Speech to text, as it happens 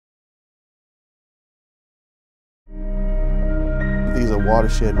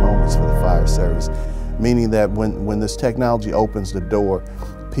watershed moments for the fire service, meaning that when this technology opens the door,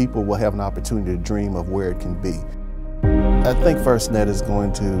 people will have an opportunity to dream of where it can be. I think FirstNet is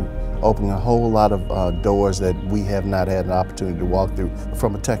going to open a whole lot of doors that we have not had an opportunity to walk through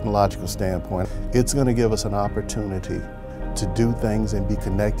from a technological standpoint. It's going to give us an opportunity to do things and be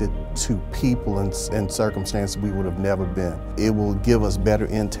connected to people in circumstances we would have never been. It will give us better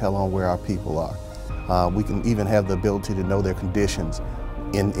intel on where our people are. We can even have the ability to know their conditions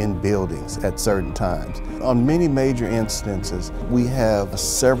in buildings at certain times. On many major instances, we have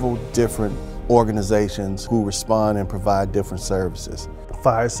several different organizations who respond and provide different services.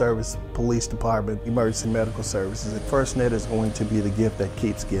 Fire service, police department, emergency medical services. FirstNet is going to be the gift that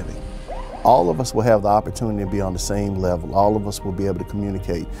keeps giving. All of us will have the opportunity to be on the same level. All of us will be able to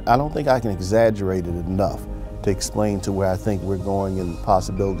communicate. I don't think I can exaggerate it enough to explain to where I think we're going and the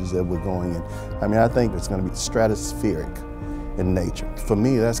possibilities that we're going in. I mean, I think it's going to be stratospheric in nature. For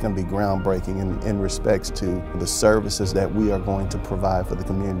me, that's going to be groundbreaking in respects to the services that we are going to provide for the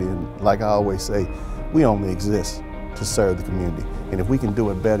community. And like I always say, we only exist to serve the community. And if we can do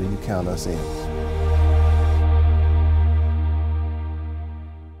it better, you count us in.